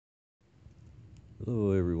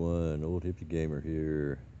Hello everyone, Old Hippie Gamer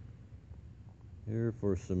here. Here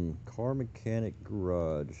for some Car Mechanic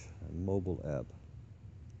Garage, a mobile app.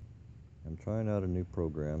 I'm trying out a new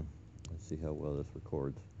program. Let's see how well this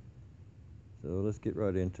records. So let's get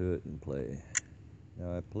right into it and play.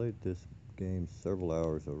 Now I played this game several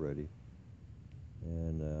hours already,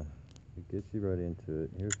 and it gets you right into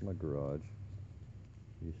it. Here's my garage.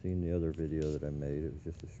 You've seen the other video that I made. It was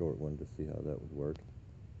just a short one to see how that would work.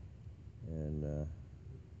 And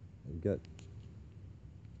I've got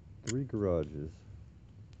 3 garages,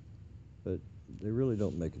 but they really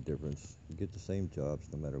don't make a difference. You get the same jobs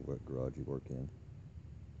no matter what garage you work in.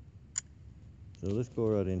 So let's go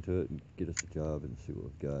right into it and get us a job and see what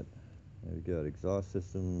we've got. We've got exhaust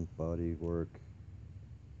system, body work,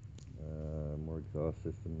 more exhaust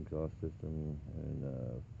system, and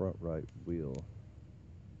front right wheel.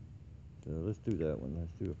 So let's do that one.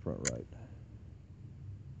 Let's do a front right.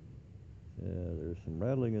 Yeah, there's some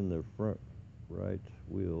rattling in the front right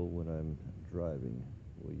wheel when I'm driving.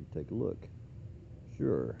 Will you take a look?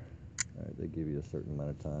 Sure. Alright, they give you a certain amount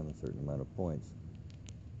of time, a certain amount of points.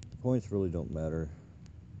 Points really don't matter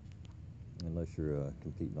unless you're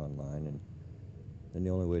competing online, and then the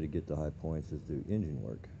only way to get the high points is through engine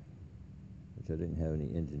work, which I didn't have any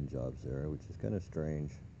engine jobs there, which is kind of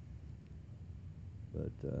strange.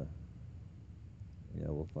 But yeah,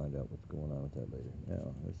 we'll find out what's going on with that later.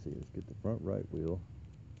 Now, let's see, let's get the front right wheel.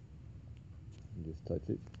 You just touch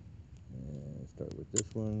it, and start with this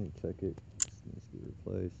one, you check it, this needs to be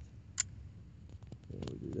replaced. Then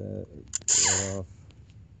we do that, pull that off.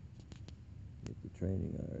 Get the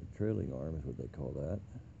trailing arm is what they call that.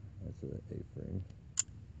 That's an A-frame.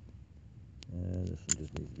 And this one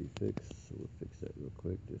just needs to be fixed, so we'll fix that real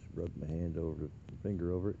quick. Just rub my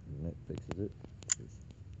finger over it, and that fixes it. It's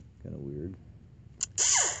kind of weird.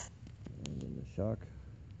 And then the shock,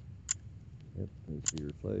 yep, needs to be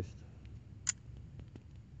replaced.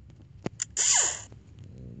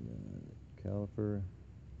 And the caliper,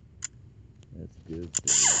 that's good, so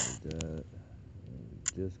we don't need that. And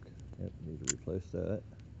the disc, yep, need to replace that.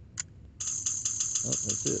 Oh,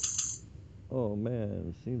 that's it. Oh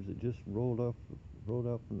man, it seems it just rolled out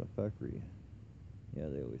from the factory. Yeah,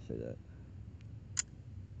 they always say that.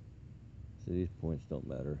 See, these points don't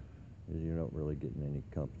matter, because you're not really getting any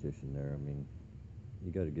competition there. I mean,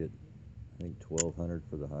 you got to get, I think, 1,200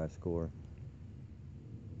 for the high score.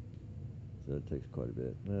 So it takes quite a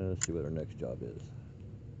bit. Let's see what our next job is.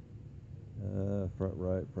 Front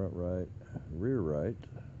right, rear right,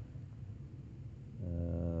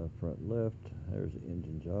 front left. There's the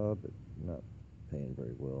engine job, but not paying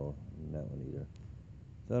very well. And that one either.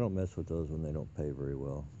 So I don't mess with those when they don't pay very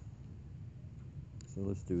well. So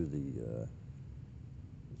let's do the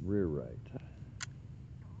rear right.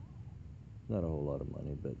 Not a whole lot of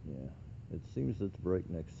money, but yeah. It seems that the brake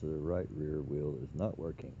next to the right rear wheel is not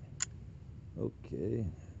working. Okay.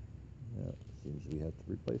 Yeah, it seems we have to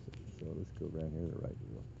replace it. So let's go around here to the right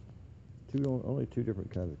wheel. Only 2 different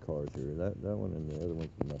kinds of cars here. That one and the other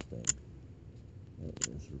one's the Mustang.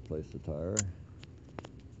 Let's replace the tire.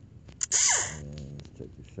 And let's check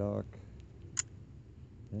the shock.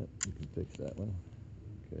 Yep, you can fix that one.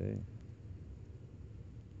 Okay.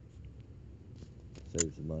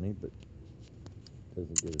 Saves the money, but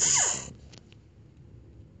doesn't get us any points.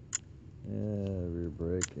 Yeah, rear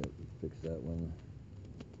brake, yep, fix that one.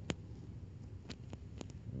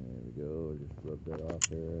 There we go, just rub that off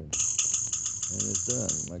there, and it's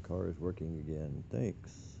done. My car is working again.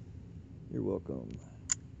 Thanks. You're welcome.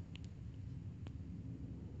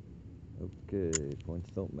 Okay,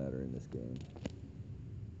 points don't matter in this game.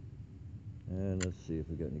 And let's see if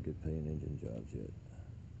we got any good paying engine jobs yet.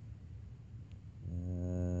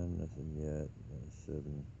 Nothing yet.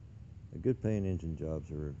 7. The good paying engine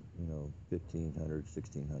jobs are, $1,500,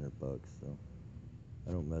 $1,600 bucks. So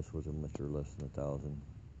I don't mess with them if they're less than 1,000.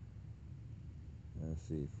 Let's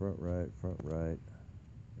see, front right,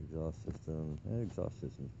 exhaust system. Exhaust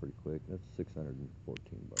system's pretty quick. That's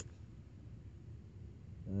 614 bucks.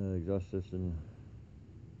 Exhaust system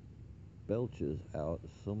belches out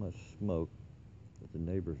so much smoke that the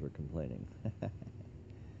neighbors are complaining.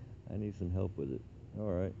 I need some help with it.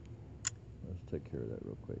 Alright, let's take care of that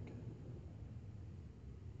real quick.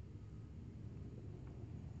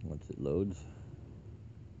 Once it loads,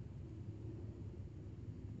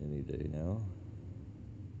 any day now.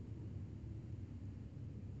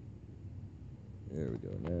 There we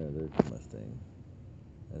go. Now there's the Mustang.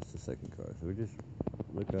 That's the second car. So we just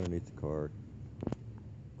look underneath the car,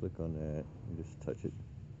 click on that, and just touch it.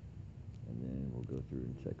 And then we'll go through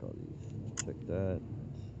and check all these. Check that.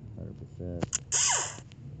 That's 100%.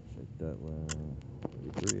 Check that one.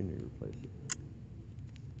 33, and you replace it.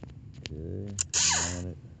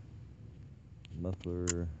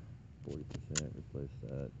 muffler, 40%, replace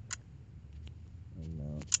that.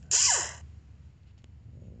 Unmount.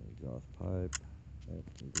 Exhaust pipe. Yep,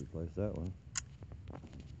 need to replace that one.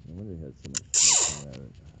 No wonder he had so much smoke coming out of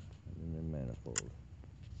it. And then the manifold.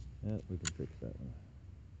 Yep, we can fix that one.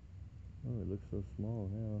 Oh, it looks so small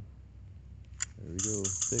now. There we go,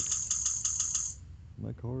 fixed.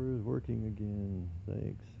 My car is working again.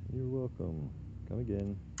 Thanks. You're welcome. Come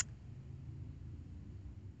again.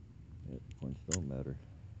 Yep, points don't matter.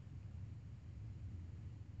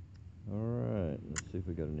 Alright, let's see if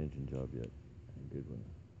we got an engine job yet. A good one.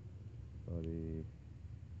 Body.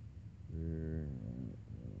 Rear.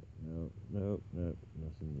 Nope,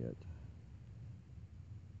 nothing yet.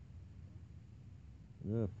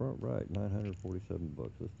 Yeah, front right, 947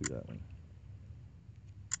 bucks. Let's do that one.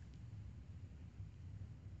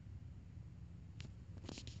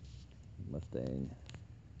 Mustang.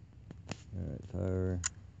 Alright, tire.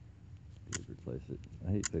 Good, replace it.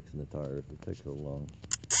 I hate fixing the tires. It takes so long.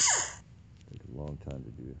 Takes a long time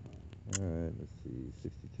to do. Alright, let's see.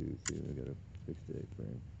 62. See, we gotta fix the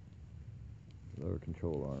A-frame. Lower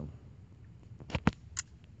control arm.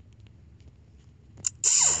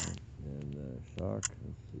 And shock.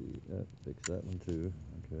 Let's see. Yep, fix that one too.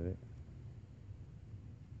 Okay.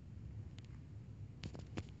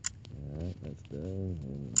 Alright, that's done.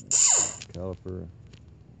 And caliper.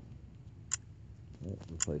 Yep,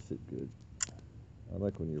 replace it. Good. I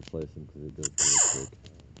like when you replace them because it goes really quick.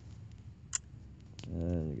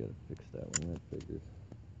 And you gotta fix that one. That figures.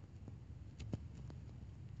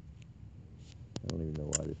 I don't even know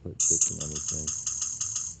why they put fixing on this thing.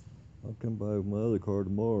 I'll come by with my other car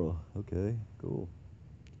tomorrow. Okay, cool.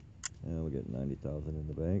 And we get 90,000 in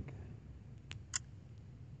the bank.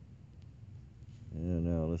 And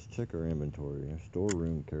now let's check our inventory. Our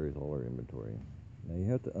storeroom carries all our inventory. Now you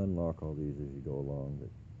have to unlock all these as you go along. But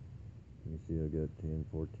you see I got 10,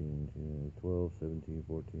 14, 12, 17,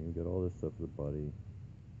 14. We got all this stuff for the body.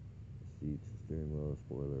 The seats, the steering wheel, the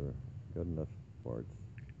spoiler. Got enough parts.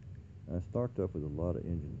 I stocked up with a lot of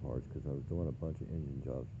engine parts because I was doing a bunch of engine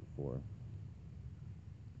jobs before.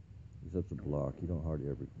 Except the block. You don't hardly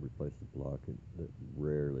ever replace the block. It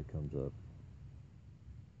rarely comes up.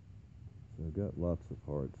 So I've got lots of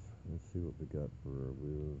parts. Let's see what we got for our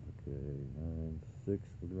wheels. Okay, 9, 6.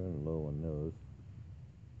 We're running low on those.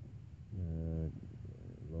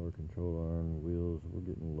 Lower control arm, wheels. We're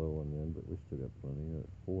getting low on them, but we still got plenty.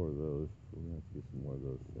 4 of those. So we're going to have to get some more of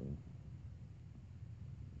those soon.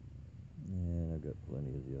 And I've got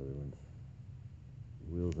plenty of the other ones.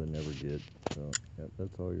 Wheels I never get. So, yep,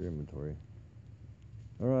 that's all your inventory.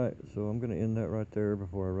 Alright, so I'm going to end that right there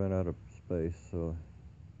before I run out of space. So,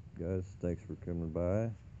 guys, thanks for coming by.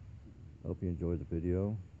 Hope you enjoyed the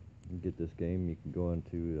video. You get this game, you can go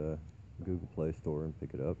into Google Play Store and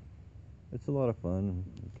pick it up. It's a lot of fun,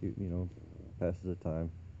 cute, you know, passes the time.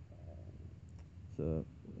 So,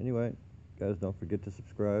 anyway, guys, don't forget to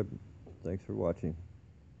subscribe. Thanks for watching.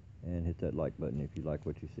 And hit that like button if you like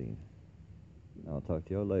what you've seen. I'll talk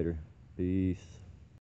to y'all later. Peace.